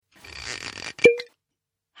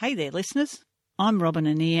Hey there, listeners. I'm Robin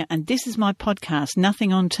Annear, and this is my podcast,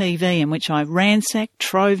 Nothing on TV, in which I ransack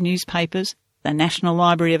Trove newspapers, the National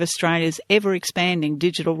Library of Australia's ever-expanding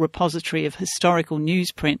digital repository of historical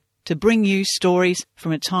newsprint, to bring you stories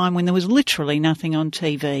from a time when there was literally nothing on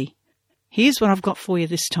TV. Here's what I've got for you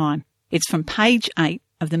this time. It's from page 8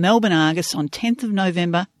 of the Melbourne Argus on 10th of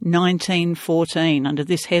November 1914 under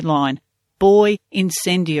this headline, Boy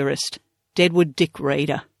Incendiarist, Deadwood Dick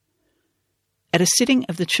Reader. At a sitting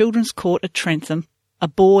of the Children's Court at Trentham, a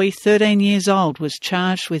boy 13 years old was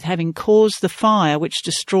charged with having caused the fire which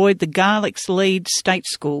destroyed the Garlick's Lead State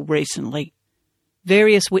School recently.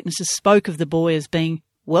 Various witnesses spoke of the boy as being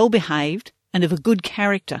well-behaved and of a good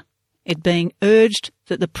character, it being urged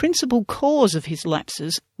that the principal cause of his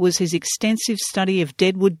lapses was his extensive study of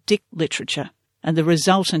Deadwood Dick literature and the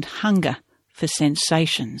resultant hunger for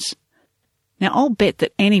sensations. Now, I'll bet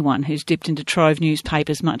that anyone who's dipped into Trove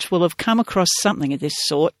newspapers much will have come across something of this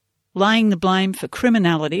sort, laying the blame for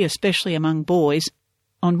criminality, especially among boys,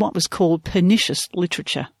 on what was called pernicious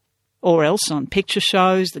literature, or else on picture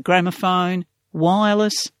shows, the gramophone,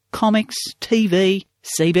 wireless, comics, TV,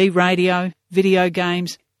 CB radio, video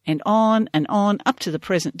games, and on up to the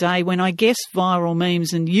present day when I guess viral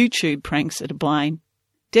memes and YouTube pranks are to blame.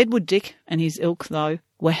 Deadwood Dick and his ilk, though,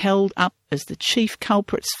 were held up as the chief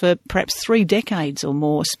culprits for perhaps 3 decades or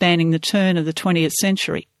more spanning the turn of the 20th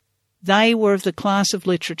century. They were of the class of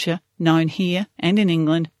literature known here and in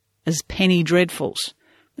England as penny dreadfuls,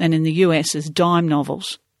 and in the US as dime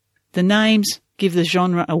novels. The names give the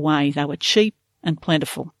genre away. They were cheap and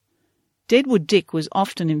plentiful. Deadwood Dick was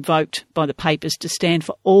often invoked by the papers to stand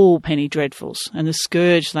for all penny dreadfuls and the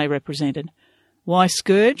scourge they represented. Why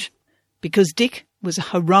scourge? Because Dick was a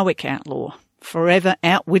heroic outlaw, forever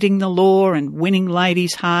outwitting the law and winning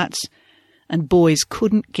ladies' hearts, and boys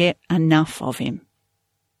couldn't get enough of him.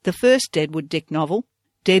 The first Deadwood Dick novel,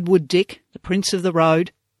 Deadwood Dick, the Prince of the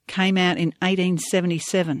Road, came out in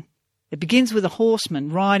 1877. It begins with a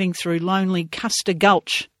horseman riding through lonely Custer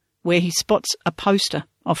Gulch, where he spots a poster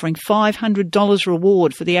offering $500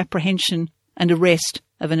 reward for the apprehension and arrest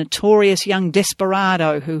of a notorious young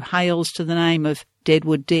desperado who hails to the name of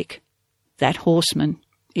Deadwood Dick. That horseman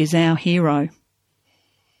is our hero.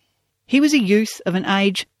 He was a youth of an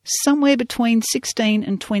age somewhere between 16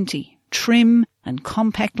 and 20, trim and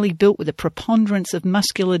compactly built with a preponderance of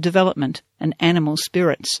muscular development and animal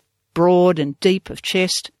spirits, broad and deep of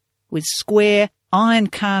chest, with square,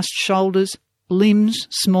 iron-cast shoulders, limbs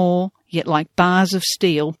small, yet like bars of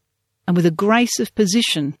steel, and with a grace of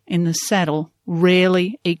position in the saddle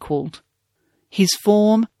rarely equalled. His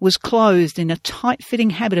form was clothed in a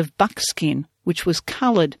tight-fitting habit of buckskin, which was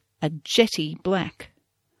coloured a jetty black.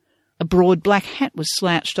 A broad black hat was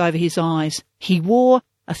slouched over his eyes. He wore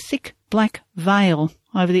a thick black veil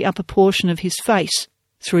over the upper portion of his face,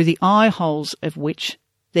 through the eye holes of which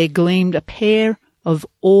there gleamed a pair of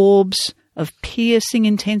orbs of piercing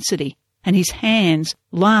intensity, and his hands,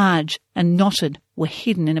 large and knotted, were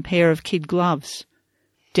hidden in a pair of kid gloves.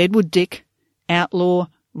 Deadwood Dick, outlaw,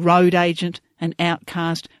 road agent, and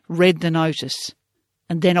outcast, read the notice,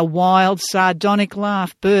 and then a wild, sardonic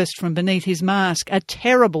laugh burst from beneath his mask, a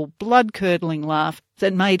terrible, blood-curdling laugh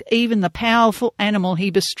that made even the powerful animal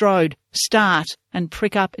he bestrode start and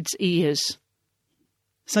prick up its ears.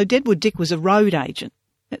 So Deadwood Dick was a road agent.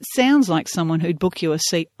 It sounds like someone who'd book you a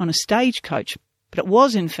seat on a stagecoach, but it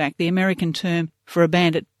was in fact the American term for a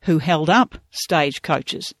bandit who held up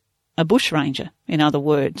stagecoaches, a bushranger, in other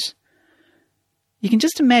words. You can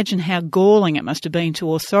just imagine how galling it must have been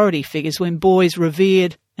to authority figures when boys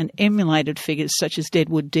revered and emulated figures such as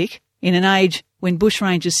Deadwood Dick in an age when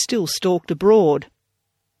bushrangers still stalked abroad.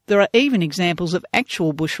 There are even examples of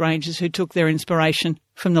actual bushrangers who took their inspiration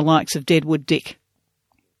from the likes of Deadwood Dick.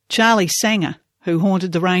 Charlie Sanger, who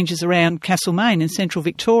haunted the ranges around Castlemaine in central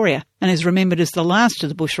Victoria and is remembered as the last of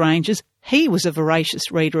the bushrangers, he was a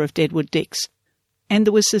voracious reader of Deadwood Dicks. And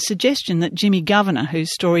there was the suggestion that Jimmy Governor,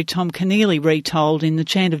 whose story Tom Keneally retold in The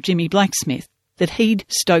Chant of Jimmy Blacksmith, that he'd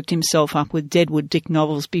stoked himself up with Deadwood Dick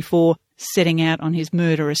novels before setting out on his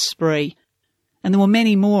murderous spree. And there were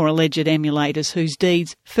many more alleged emulators whose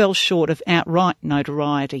deeds fell short of outright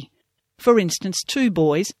notoriety. For instance, 2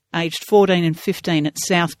 boys, aged 14 and 15 at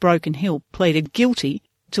South Broken Hill, pleaded guilty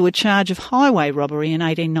to a charge of highway robbery in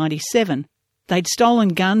 1897. They'd stolen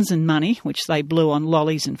guns and money, which they blew on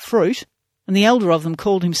lollies and fruit, and the elder of them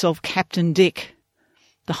called himself Captain Dick.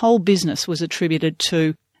 The whole business was attributed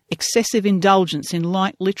to excessive indulgence in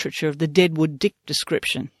light literature of the Deadwood Dick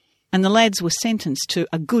description, and the lads were sentenced to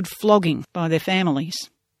a good flogging by their families.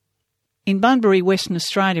 In Bunbury, Western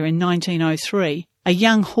Australia in 1903, a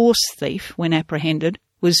young horse thief, when apprehended,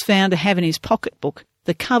 was found to have in his pocketbook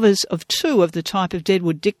the covers of 2 of the type of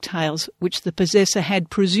Deadwood Dick tales which the possessor had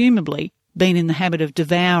presumably been in the habit of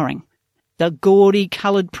devouring. The gaudy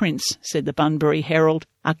coloured prints, said the Bunbury Herald,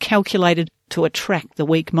 are calculated to attract the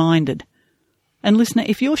weak-minded. And listener,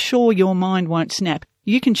 if you're sure your mind won't snap,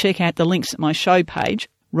 you can check out the links at my show page,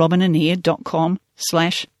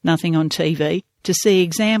 robinannear.com/nothingontv, to see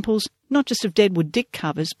examples not just of Deadwood Dick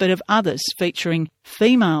covers, but of others featuring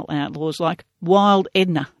female outlaws like Wild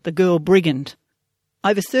Edna, the girl brigand.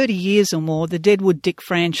 Over 30 years or more, the Deadwood Dick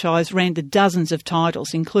franchise ran to dozens of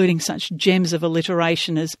titles, including such gems of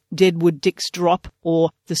alliteration as Deadwood Dick's Drop or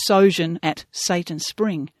The Sojourn at Satan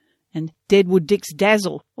Spring, and Deadwood Dick's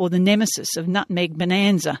Dazzle or The Nemesis of Nutmeg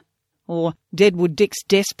Bonanza, or Deadwood Dick's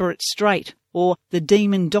Desperate Strait or The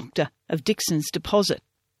Demon Doctor of Dixon's Deposit.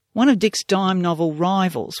 One of Dick's dime novel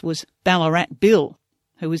rivals was Ballarat Bill,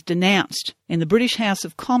 who was denounced in the British House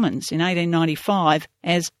of Commons in 1895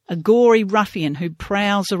 as a gory ruffian who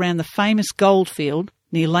prowls around the famous goldfield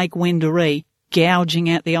near Lake Wendouree, gouging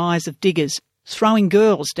out the eyes of diggers, throwing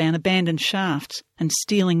girls down abandoned shafts and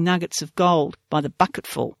stealing nuggets of gold by the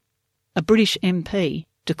bucketful. A British MP,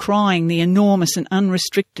 decrying the enormous and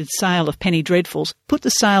unrestricted sale of penny dreadfuls, put the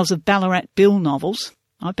sales of Ballarat Bill novels,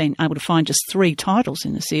 I've been able to find just 3 titles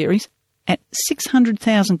in the series, at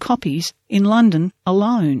 600,000 copies in London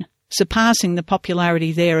alone, surpassing the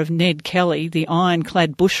popularity there of Ned Kelly, the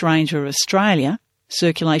ironclad bushranger of Australia,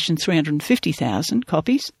 circulation 350,000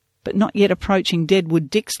 copies, but not yet approaching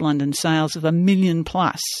Deadwood Dick's London sales of 1 million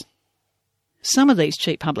plus. Some of these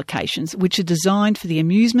cheap publications, which are designed for the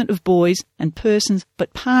amusement of boys and persons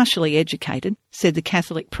but partially educated, said the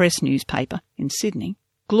Catholic Press newspaper in Sydney,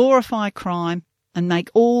 glorify crime and make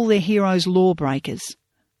all their heroes lawbreakers.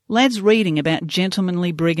 Lads reading about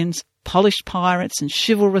gentlemanly brigands, polished pirates and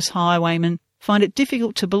chivalrous highwaymen find it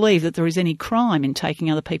difficult to believe that there is any crime in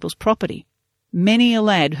taking other people's property. Many a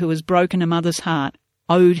lad who has broken a mother's heart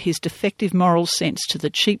owed his defective moral sense to the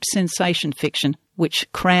cheap sensation fiction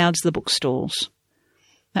which crowds the bookstalls.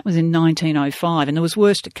 That was in 1905, and there was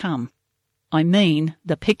worse to come. I mean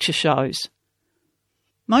the picture shows.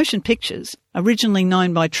 Motion pictures, originally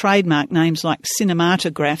known by trademark names like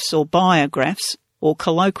cinematographs or biographs, or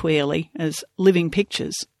colloquially as living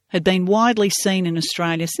pictures, had been widely seen in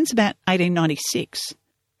Australia since about 1896.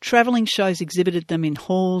 Travelling shows exhibited them in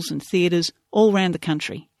halls and theatres all around the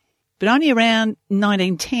country. But only around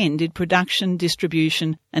 1910 did production,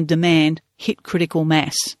 distribution and demand hit critical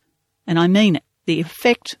mass. And I mean it, the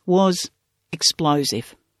effect was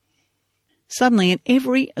explosive. Suddenly, in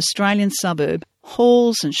every Australian suburb,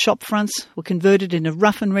 halls and shop fronts were converted into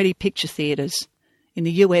rough-and-ready picture theatres. In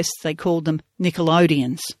the US, they called them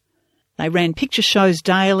Nickelodeons. They ran picture shows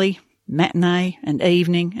daily, matinee and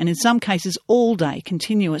evening, and in some cases all day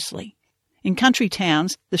continuously. In country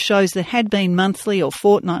towns, the shows that had been monthly or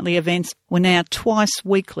fortnightly events were now twice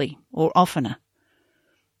weekly or oftener.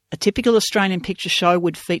 A typical Australian picture show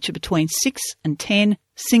would feature between 6 and 10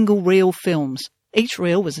 single-reel films. Each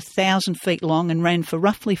reel was 1,000 feet long and ran for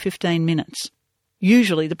roughly 15 minutes.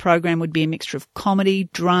 Usually the program would be a mixture of comedy,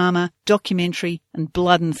 drama, documentary and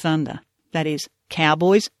blood and thunder. That is,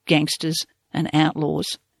 cowboys, gangsters and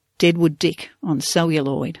outlaws. Deadwood Dick on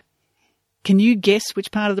celluloid. Can you guess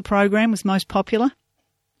which part of the program was most popular?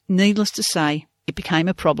 Needless to say, it became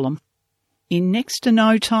a problem. In next to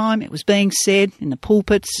no time, it was being said in the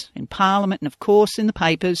pulpits, in Parliament and of course in the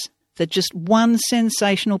papers that just one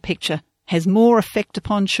sensational picture has more effect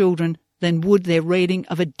upon children than would their reading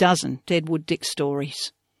of a dozen Deadwood Dick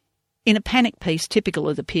stories. In a panic piece typical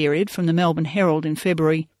of the period from the Melbourne Herald in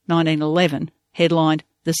February 1911, headlined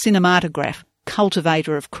 "The Cinematograph,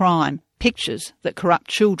 Cultivator of Crime, Pictures that Corrupt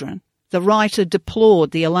Children," the writer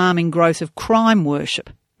deplored the alarming growth of crime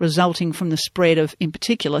worship resulting from the spread of, in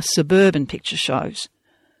particular, suburban picture shows.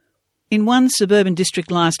 In one suburban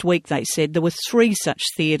district last week, they said, there were 3 such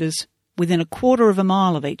theatres within a quarter of a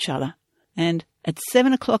mile of each other, and at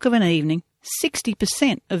 7 o'clock of an evening,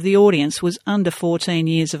 60% of the audience was under 14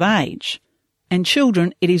 years of age. And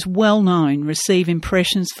children, it is well known, receive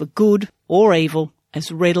impressions for good or evil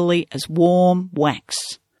as readily as warm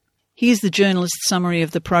wax. Here's the journalist's summary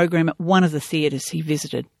of the program at one of the theatres he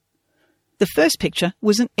visited. The first picture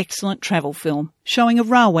was an excellent travel film showing a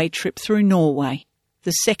railway trip through Norway.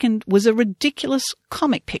 The second was a ridiculous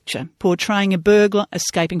comic picture portraying a burglar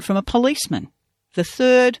escaping from a policeman. The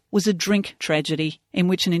third was a drink tragedy in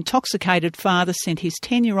which an intoxicated father sent his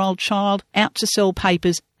 10-year-old child out to sell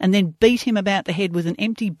papers and then beat him about the head with an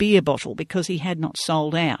empty beer bottle because he had not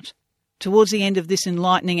sold out. Towards the end of this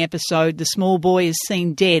enlightening episode, the small boy is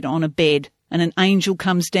seen dead on a bed and an angel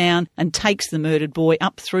comes down and takes the murdered boy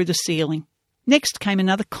up through the ceiling. Next came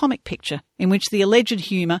another comic picture in which the alleged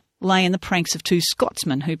humour lay in the pranks of two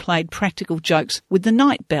Scotsmen who played practical jokes with the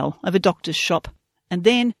night bell of a doctor's shop. And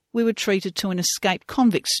then we were treated to an escaped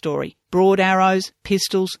convict story. Broad arrows,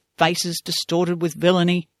 pistols, faces distorted with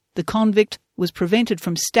villainy. The convict was prevented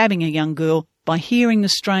from stabbing a young girl by hearing the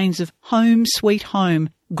strains of Home Sweet Home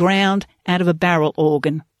ground out of a barrel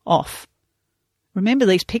organ off. Remember,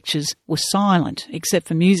 these pictures were silent except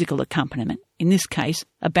for musical accompaniment, in this case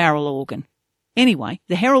a barrel organ. Anyway,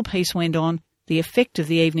 the Herald piece went on. The effect of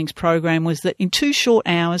the evening's program was that in 2 short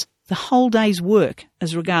hours, the whole day's work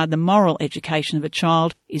as regard the moral education of a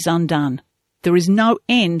child is undone. There is no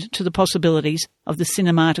end to the possibilities of the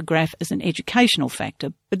cinematograph as an educational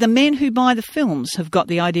factor, but the men who buy the films have got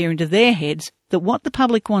the idea into their heads that what the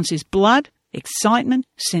public wants is blood, excitement,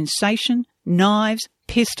 sensation, knives,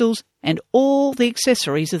 pistols, and all the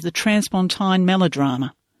accessories of the transpontine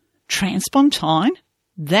melodrama. Transpontine?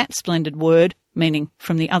 That splendid word, meaning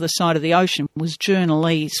from the other side of the ocean, was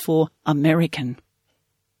journalese for American.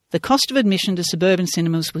 The cost of admission to suburban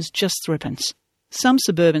cinemas was just threepence. Some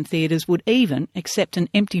suburban theatres would even accept an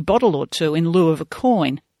empty bottle or two in lieu of a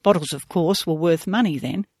coin. Bottles, of course, were worth money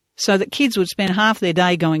then, so that kids would spend half their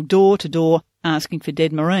day going door to door asking for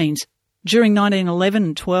dead Marines. During 1911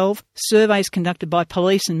 and 12, surveys conducted by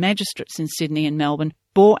police and magistrates in Sydney and Melbourne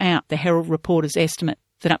bore out the Herald reporter's estimate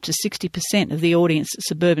that up to 60% of the audience at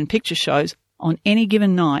suburban picture shows on any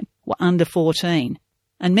given night were under 14,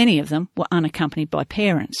 and many of them were unaccompanied by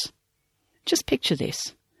parents. Just picture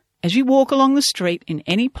this. As you walk along the street in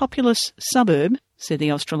any populous suburb, said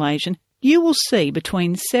the Australasian, you will see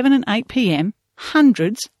between 7 and 8 p.m.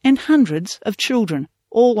 hundreds and hundreds of children,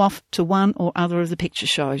 all off to one or other of the picture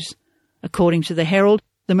shows. According to the Herald,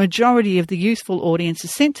 the majority of the youthful audience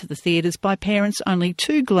is sent to the theatres by parents only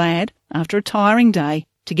too glad, after a tiring day,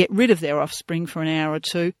 to get rid of their offspring for an hour or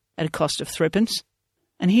two at a cost of threepence.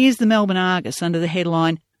 And here's the Melbourne Argus under the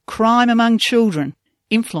headline, Crime Among Children,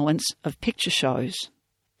 Influence of Picture Shows.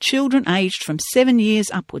 Children aged from 7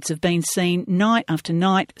 years upwards have been seen night after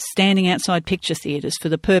night standing outside picture theatres for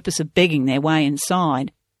the purpose of begging their way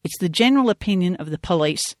inside. It's the general opinion of the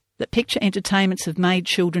police that picture entertainments have made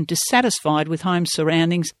children dissatisfied with home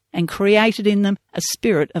surroundings and created in them a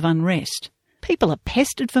spirit of unrest. People are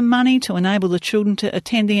pestered for money to enable the children to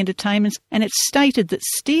attend the entertainments, and it's stated that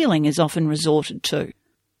stealing is often resorted to.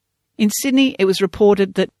 In Sydney, it was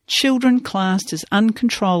reported that children classed as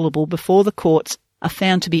uncontrollable before the courts are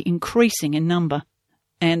found to be increasing in number,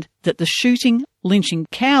 and that the shooting, lynching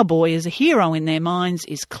cowboy as a hero in their minds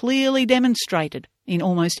is clearly demonstrated in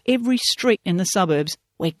almost every street in the suburbs,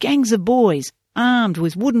 where gangs of boys, armed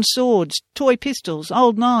with wooden swords, toy pistols,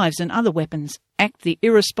 old knives and other weapons, act the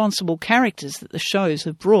irresponsible characters that the shows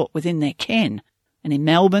have brought within their ken. And in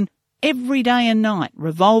Melbourne, every day and night,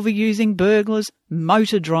 revolver-using burglars,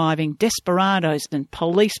 motor-driving desperados and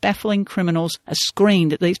police-baffling criminals are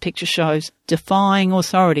screened at these picture shows, defying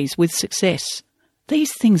authorities with success.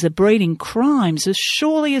 These things are breeding crimes as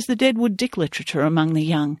surely as the Deadwood Dick literature among the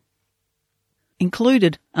young.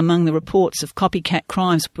 Included among the reports of copycat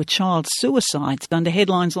crimes were child suicides under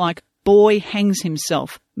headlines like Boy Hangs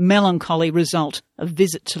Himself, Melancholy Result of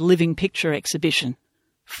Visit to Living Picture Exhibition.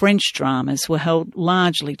 French dramas were held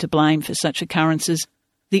largely to blame for such occurrences.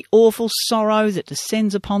 The awful sorrow that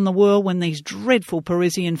descends upon the world when these dreadful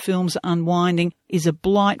Parisian films are unwinding is a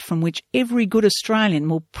blight from which every good Australian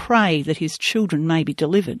will pray that his children may be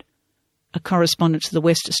delivered. A correspondent to the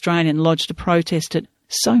West Australian lodged a protest at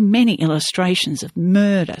so many illustrations of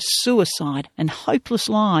murder, suicide and hopeless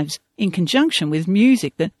lives in conjunction with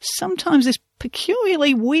music that sometimes is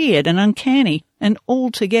peculiarly weird and uncanny and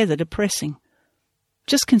altogether depressing.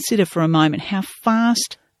 Just consider for a moment how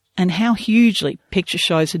fast and how hugely picture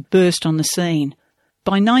shows had burst on the scene.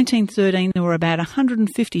 By 1913, there were about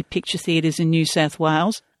 150 picture theatres in New South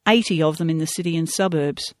Wales, 80 of them in the city and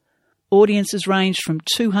suburbs. Audiences ranged from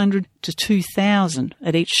 200 to 2,000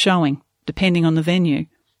 at each showing, depending on the venue.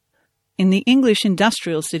 In the English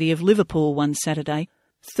industrial city of Liverpool one Saturday,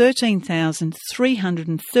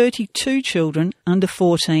 13,332 children under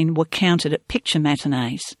 14 were counted at picture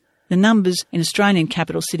matinees. The numbers in Australian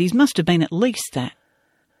capital cities must have been at least that.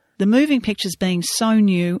 The moving pictures being so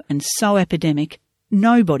new and so epidemic,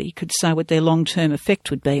 nobody could say what their long-term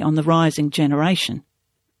effect would be on the rising generation.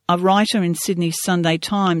 A writer in Sydney's Sunday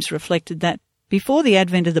Times reflected that before the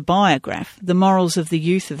advent of the biograph, the morals of the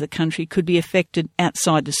youth of the country could be affected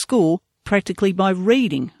outside the school practically by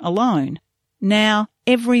reading alone. Now,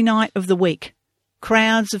 every night of the week,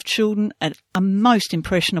 crowds of children at a most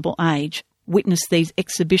impressionable age witness these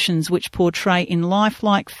exhibitions which portray in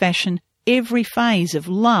lifelike fashion every phase of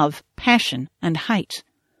love, passion and hate.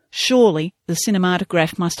 Surely the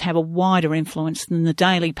cinematograph must have a wider influence than the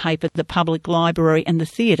daily paper, the public library and the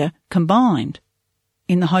theatre combined.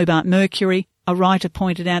 In the Hobart Mercury, a writer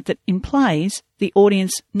pointed out that in plays, the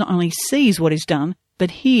audience not only sees what is done,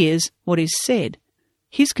 but hears what is said.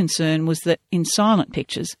 His concern was that in silent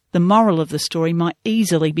pictures, the moral of the story might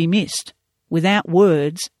easily be missed. Without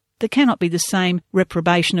words, there cannot be the same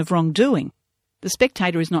reprobation of wrongdoing. The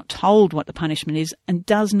spectator is not told what the punishment is and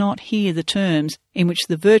does not hear the terms in which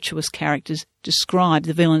the virtuous characters describe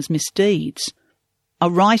the villain's misdeeds. A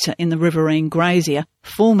writer in the Riverine Grazier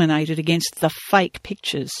fulminated against the fake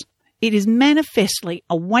pictures. It is manifestly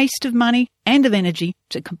a waste of money and of energy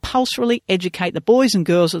to compulsorily educate the boys and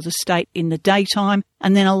girls of the state in the daytime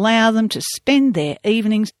and then allow them to spend their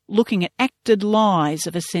evenings looking at acted lies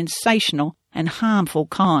of a sensational and harmful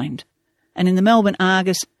kind. And in the Melbourne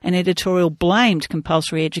Argus, an editorial blamed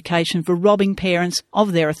compulsory education for robbing parents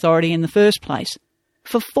of their authority in the first place.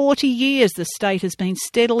 For 40 years, the state has been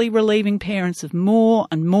steadily relieving parents of more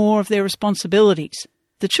and more of their responsibilities.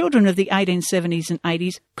 The children of the 1870s and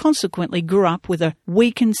 80s consequently grew up with a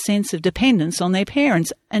weakened sense of dependence on their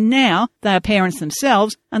parents, and now they are parents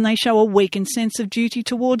themselves and they show a weakened sense of duty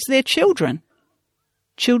towards their children.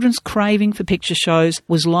 Children's craving for picture shows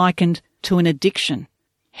was likened to an addiction.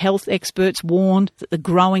 Health experts warned that the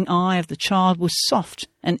growing eye of the child was soft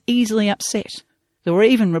and easily upset. There were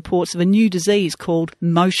even reports of a new disease called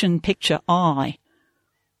motion picture eye.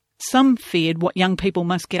 Some feared what young people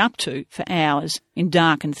must get up to for hours in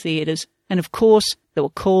darkened theatres, and of course there were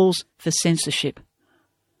calls for censorship.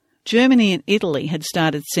 Germany and Italy had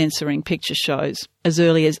started censoring picture shows as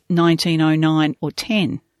early as 1909 or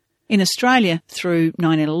 10. In Australia, through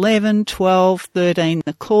 1911, 12, 13,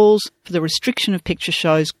 the calls for the restriction of picture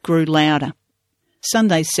shows grew louder.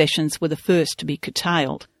 Sunday sessions were the first to be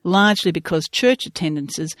curtailed, largely because church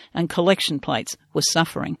attendances and collection plates were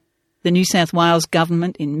suffering. The New South Wales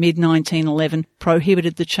government in mid-1911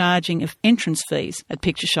 prohibited the charging of entrance fees at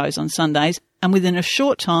picture shows on Sundays, and within a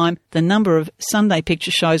short time the number of Sunday picture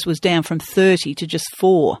shows was down from 30 to just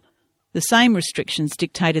 4. The same restrictions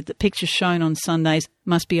dictated that pictures shown on Sundays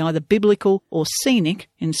must be either biblical or scenic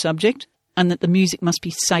in subject, and that the music must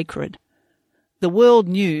be sacred. The World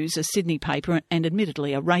News, a Sydney paper, and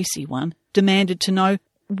admittedly a racy one, demanded to know,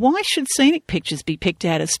 why should scenic pictures be picked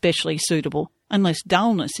out as specially suitable, unless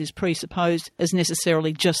dullness is presupposed as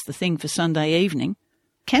necessarily just the thing for Sunday evening?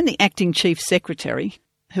 Can the acting Chief Secretary,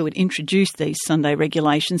 who had introduced these Sunday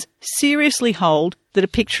regulations, seriously hold that a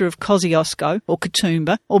picture of Kosciuszko or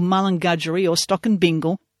Katoomba or Mullungudgery or Stock and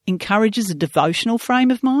Bingle encourages a devotional frame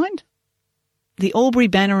of mind? The Albury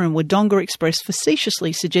Banner and Wodonga Express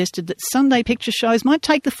facetiously suggested that Sunday picture shows might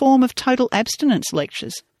take the form of total abstinence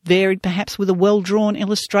lectures, varied perhaps with a well-drawn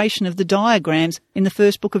illustration of the diagrams in the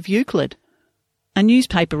first book of Euclid. A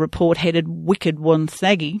newspaper report headed Wicked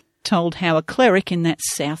Wonthaggi told how a cleric in that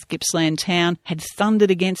South Gippsland town had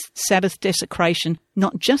thundered against Sabbath desecration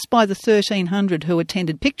not just by the 1,300 who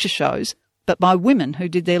attended picture shows, but by women who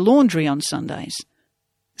did their laundry on Sundays.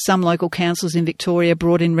 Some local councils in Victoria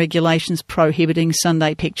brought in regulations prohibiting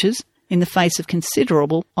Sunday pictures in the face of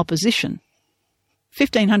considerable opposition.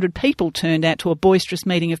 1,500 people turned out to a boisterous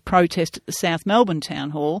meeting of protest at the South Melbourne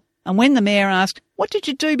Town Hall, and when the mayor asked, "What did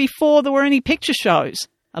you do before there were any picture shows?"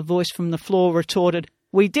 a voice from the floor retorted,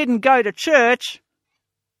 "We didn't go to church."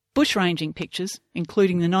 Bushranging pictures,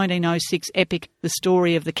 including the 1906 epic The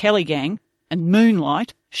Story of the Kelly Gang, and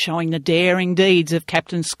Moonlight, showing the daring deeds of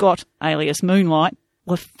Captain Scott, alias Moonlight,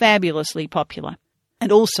 were fabulously popular,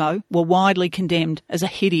 and also were widely condemned as a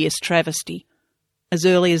hideous travesty. As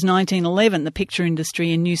early as 1911, the picture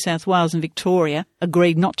industry in New South Wales and Victoria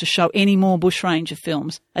agreed not to show any more bushranger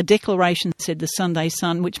films, a declaration, said the Sunday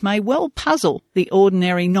Sun, which may well puzzle the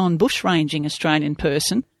ordinary non-bushranging Australian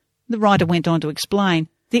person. The writer went on to explain,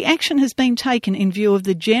 "The action has been taken in view of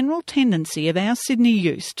the general tendency of our Sydney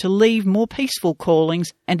youth to leave more peaceful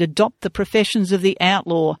callings and adopt the professions of the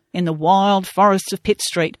outlaw in the wild forests of Pitt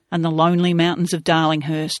Street and the lonely mountains of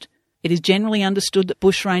Darlinghurst. It is generally understood that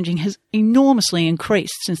bushranging has enormously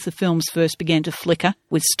increased since the films first began to flicker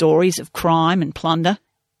with stories of crime and plunder."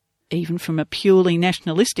 Even from a purely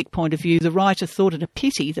nationalistic point of view, the writer thought it a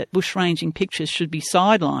pity that bushranging pictures should be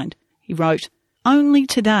sidelined. He wrote, "Only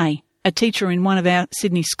today, a teacher in one of our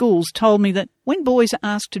Sydney schools told me that when boys are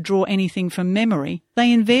asked to draw anything from memory,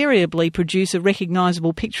 they invariably produce a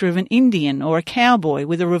recognisable picture of an Indian or a cowboy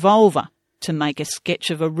with a revolver. To make a sketch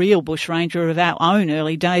of a real bushranger of our own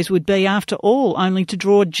early days would be, after all, only to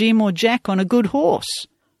draw Jim or Jack on a good horse."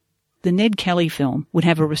 The Ned Kelly film would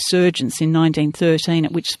have a resurgence in 1913,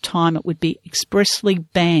 at which time it would be expressly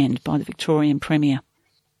banned by the Victorian Premier.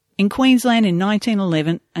 In Queensland in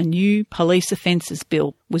 1911, a new Police Offences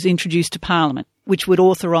Bill was introduced to Parliament, which would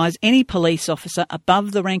authorise any police officer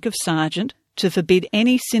above the rank of sergeant to forbid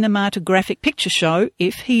any cinematographic picture show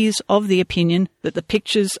if he is of the opinion that the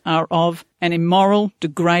pictures are of an immoral,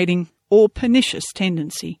 degrading or pernicious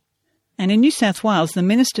tendency. And in New South Wales, the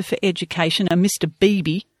Minister for Education, a Mr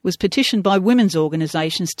Beebe, was petitioned by women's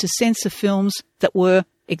organisations to censor films that were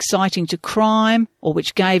exciting to crime or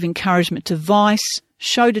which gave encouragement to vice,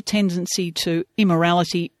 showed a tendency to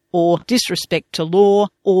immorality or disrespect to law,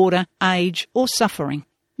 order, age or suffering.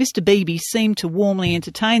 Mr Beebe seemed to warmly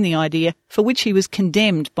entertain the idea, for which he was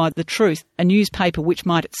condemned by The Truth, a newspaper which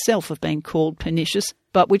might itself have been called pernicious,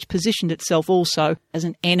 but which positioned itself also as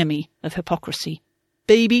an enemy of hypocrisy.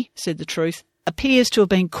 Beebe, said The Truth, appears to have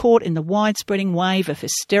been caught in the widespreading wave of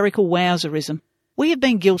hysterical wowserism. We have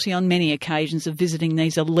been guilty on many occasions of visiting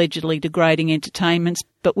these allegedly degrading entertainments,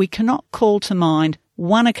 but we cannot call to mind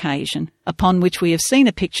one occasion upon which we have seen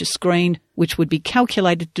a picture screened which would be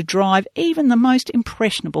calculated to drive even the most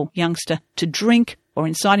impressionable youngster to drink or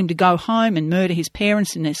incite him to go home and murder his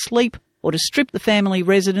parents in their sleep, or to strip the family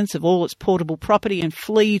residence of all its portable property and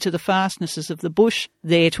flee to the fastnesses of the bush,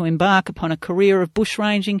 there to embark upon a career of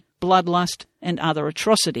bushranging, bloodlust and other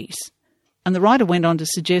atrocities. And the writer went on to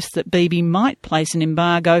suggest that Beebe might place an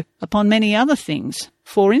embargo upon many other things.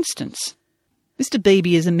 For instance, Mr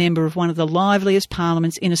Beebe is a member of one of the liveliest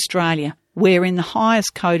parliaments in Australia, wherein the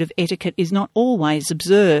highest code of etiquette is not always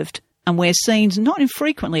observed, and where scenes not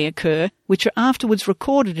infrequently occur which are afterwards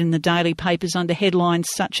recorded in the daily papers under headlines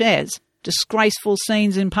such as disgraceful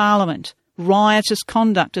scenes in Parliament, riotous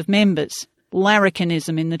conduct of members,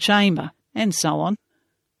 larrikinism in the chamber, and so on.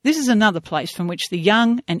 This is another place from which the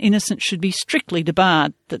young and innocent should be strictly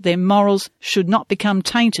debarred, that their morals should not become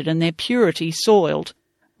tainted and their purity soiled.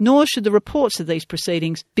 Nor should the reports of these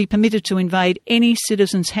proceedings be permitted to invade any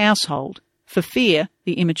citizen's household, for fear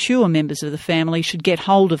the immature members of the family should get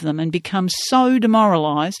hold of them and become so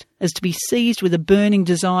demoralised as to be seized with a burning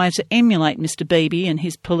desire to emulate Mr Beebe and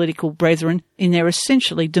his political brethren in their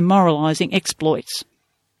essentially demoralising exploits.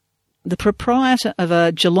 The proprietor of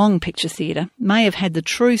a Geelong picture theatre may have had The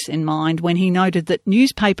Truth in mind when he noted that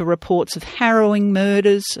newspaper reports of harrowing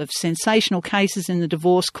murders, of sensational cases in the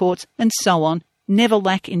divorce courts, and so on, never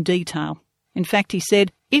lack in detail. In fact, he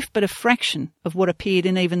said, if but a fraction of what appeared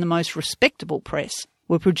in even the most respectable press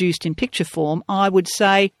were produced in picture form, I would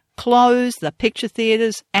say, close the picture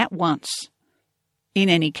theatres at once. In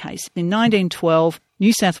any case, in 1912,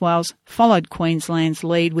 New South Wales followed Queensland's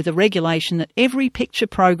lead with a regulation that every picture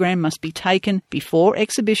program must be taken before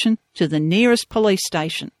exhibition to the nearest police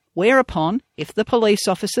station, whereupon, if the police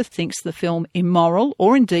officer thinks the film immoral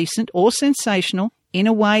or indecent or sensational, in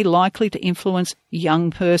a way likely to influence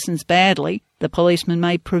young persons badly, the policeman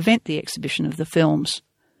may prevent the exhibition of the films.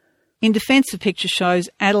 In defence of picture shows,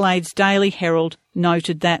 Adelaide's Daily Herald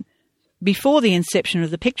noted that before the inception of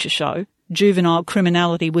the picture show, juvenile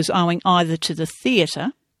criminality was owing either to the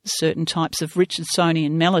theatre, certain types of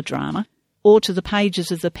Richardsonian melodrama, or to the pages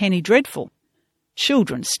of the Penny Dreadful.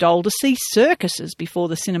 Children stole to see circuses before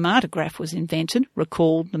the cinematograph was invented,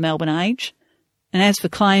 recalled the Melbourne Age. And as for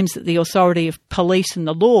claims that the authority of police and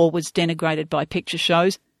the law was denigrated by picture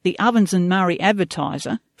shows, the Ovens and Murray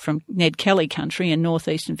Advertiser, from Ned Kelly country in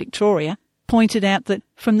northeastern Victoria, pointed out that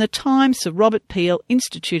from the time Sir Robert Peel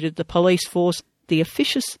instituted the police force, the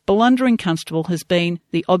officious, blundering constable has been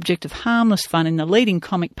the object of harmless fun in the leading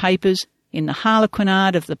comic papers, in the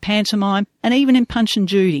harlequinade of the pantomime, and even in Punch and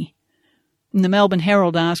Judy. And the Melbourne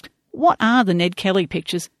Herald asked, what are the Ned Kelly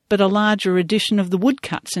pictures but a larger edition of the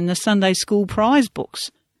woodcuts in the Sunday school prize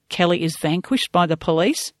books? Kelly is vanquished by the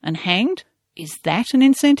police and hanged. Is that an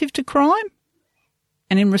incentive to crime?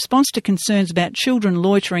 And in response to concerns about children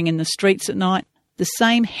loitering in the streets at night, the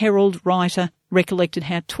same Herald writer recollected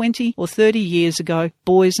how 20 or 30 years ago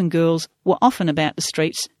boys and girls were often about the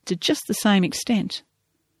streets to just the same extent.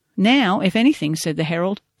 Now, if anything, said the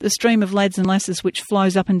Herald, the stream of lads and lasses which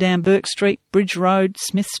flows up and down Burke Street, Bridge Road,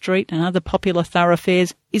 Smith Street and other popular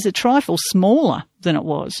thoroughfares is a trifle smaller than it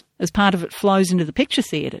was, as part of it flows into the picture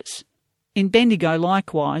theatres. In Bendigo,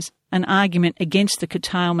 likewise, an argument against the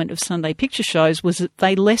curtailment of Sunday picture shows was that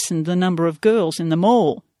they lessened the number of girls in the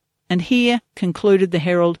mall. And here, concluded the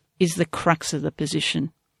Herald, is the crux of the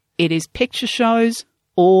position. It is picture shows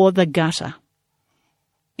or the gutter.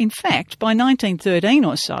 In fact, by 1913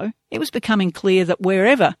 or so, it was becoming clear that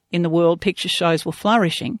wherever in the world picture shows were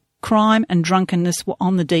flourishing, crime and drunkenness were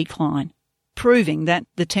on the decline, proving that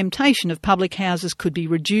the temptation of public houses could be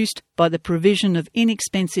reduced by the provision of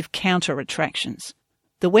inexpensive counter-attractions.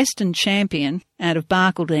 The Western Champion, out of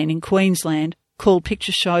Barcaldine in Queensland, called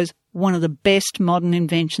picture shows one of the best modern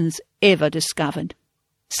inventions ever discovered.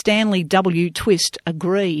 Stanley W. Twist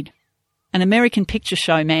agreed. An American picture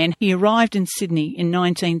show man, he arrived in Sydney in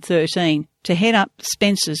 1913 to head up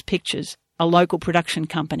Spencer's Pictures, a local production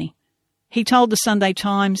company. He told the Sunday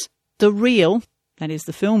Times, "The reel," that is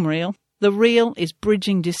the film reel, "the reel is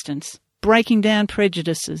bridging distance, breaking down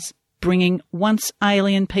prejudices, bringing once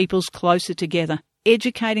alien peoples closer together,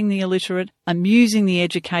 educating the illiterate, amusing the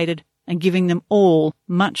educated, and giving them all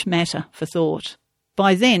much matter for thought."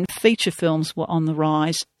 By then, feature films were on the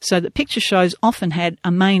rise, so that picture shows often had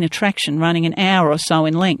a main attraction running an hour or so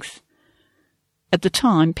in length. At the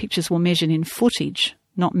time, pictures were measured in footage,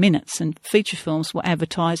 not minutes, and feature films were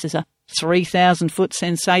advertised as a 3,000-foot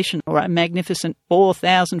sensation or a magnificent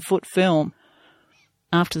 4,000-foot film.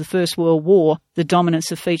 After the First World War, the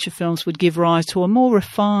dominance of feature films would give rise to a more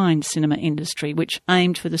refined cinema industry which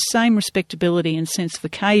aimed for the same respectability and sense of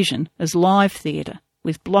occasion as live theatre,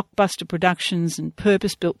 with blockbuster productions and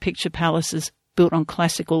purpose-built picture palaces built on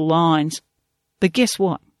classical lines. But guess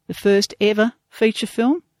what? The first ever feature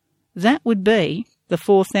film? That would be the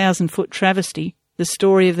 4,000-foot travesty, The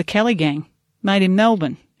Story of the Kelly Gang, made in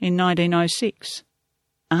Melbourne in 1906.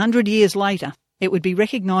 100 years later, it would be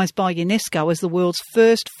recognised by UNESCO as the world's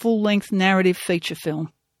first full-length narrative feature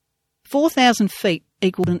film. 4,000 feet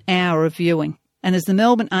equalled an hour of viewing, and as the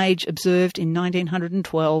Melbourne Age observed in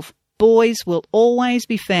 1912, boys will always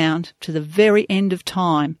be found to the very end of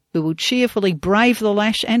time who will cheerfully brave the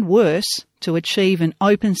lash and worse to achieve an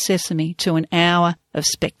open sesame to an hour of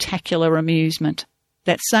spectacular amusement.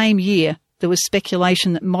 That same year, there was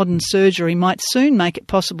speculation that modern surgery might soon make it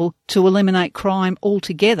possible to eliminate crime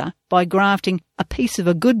altogether by grafting a piece of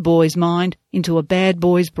a good boy's mind into a bad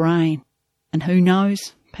boy's brain. And who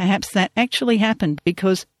knows, perhaps that actually happened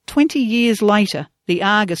because 20 years later, the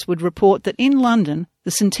Argus would report that in London, the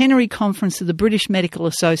centenary conference of the British Medical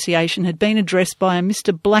Association had been addressed by a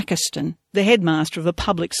Mr. Blackiston, the headmaster of a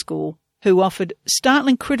public school, who offered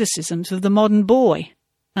startling criticisms of the modern boy.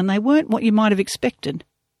 And they weren't what you might have expected.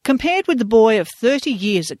 "Compared with the boy of 30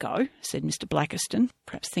 years ago," said Mr. Blackiston,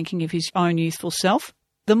 perhaps thinking of his own youthful self,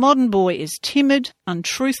 "the modern boy is timid,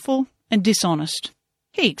 untruthful and dishonest.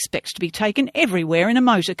 He expects to be taken everywhere in a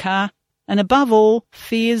motor car, and above all,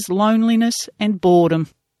 fears loneliness and boredom.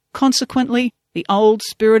 Consequently, the old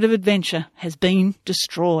spirit of adventure has been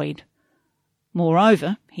destroyed.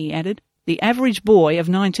 Moreover," he added, "the average boy of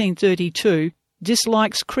 1932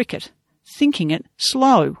 dislikes cricket, thinking it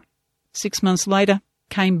slow." 6 months later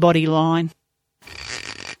came Bodyline.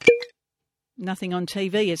 Nothing on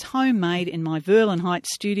TV is homemade in my Verlyn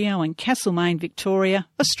Heights studio in Castlemaine, Victoria,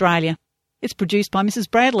 Australia. It's produced by Mrs.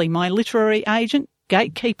 Bradley, my literary agent,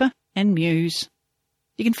 gatekeeper and muse.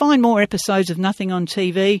 You can find more episodes of Nothing on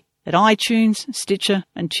TV at iTunes, Stitcher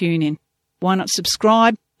and TuneIn. Why not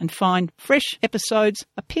subscribe and find fresh episodes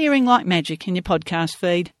appearing like magic in your podcast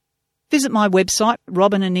feed? Visit my website,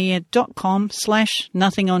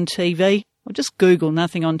 robinanea.com/nothingontv, or just Google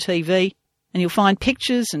Nothing on TV, and you'll find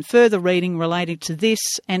pictures and further reading related to this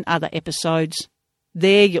and other episodes.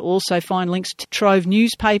 There you'll also find links to Trove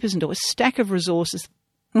newspapers and to a stack of resources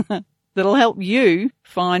that'll help you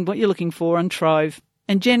find what you're looking for on Trove,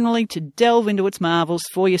 and generally to delve into its marvels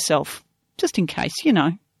for yourself, just in case,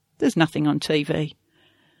 there's nothing on TV.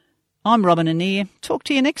 I'm Robin Anea. Talk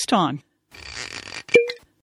to you next time.